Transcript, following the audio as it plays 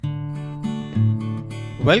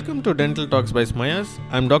Welcome to Dental Talks by Smayas.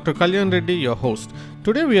 I'm Dr. Kalyan Reddy, your host.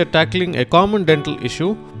 Today we are tackling a common dental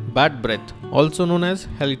issue, bad breath, also known as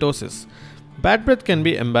halitosis. Bad breath can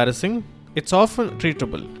be embarrassing. It's often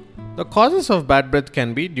treatable. The causes of bad breath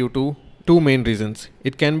can be due to two main reasons.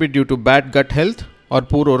 It can be due to bad gut health or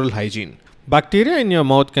poor oral hygiene. Bacteria in your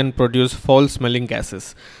mouth can produce foul-smelling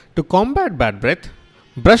gases. To combat bad breath,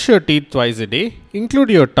 brush your teeth twice a day,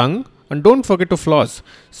 include your tongue, and don't forget to floss.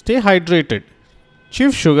 Stay hydrated. Chew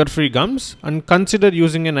sugar-free gums and consider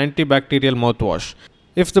using an antibacterial mouthwash.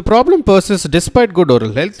 If the problem persists despite good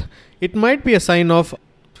oral health, it might be a sign of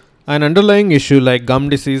an underlying issue like gum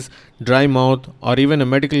disease, dry mouth, or even a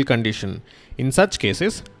medical condition. In such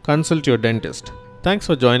cases, consult your dentist. Thanks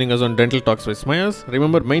for joining us on Dental Talks with Smayas.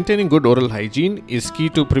 Remember, maintaining good oral hygiene is key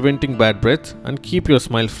to preventing bad breath and keep your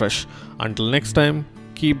smile fresh. Until next time,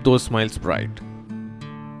 keep those smiles bright.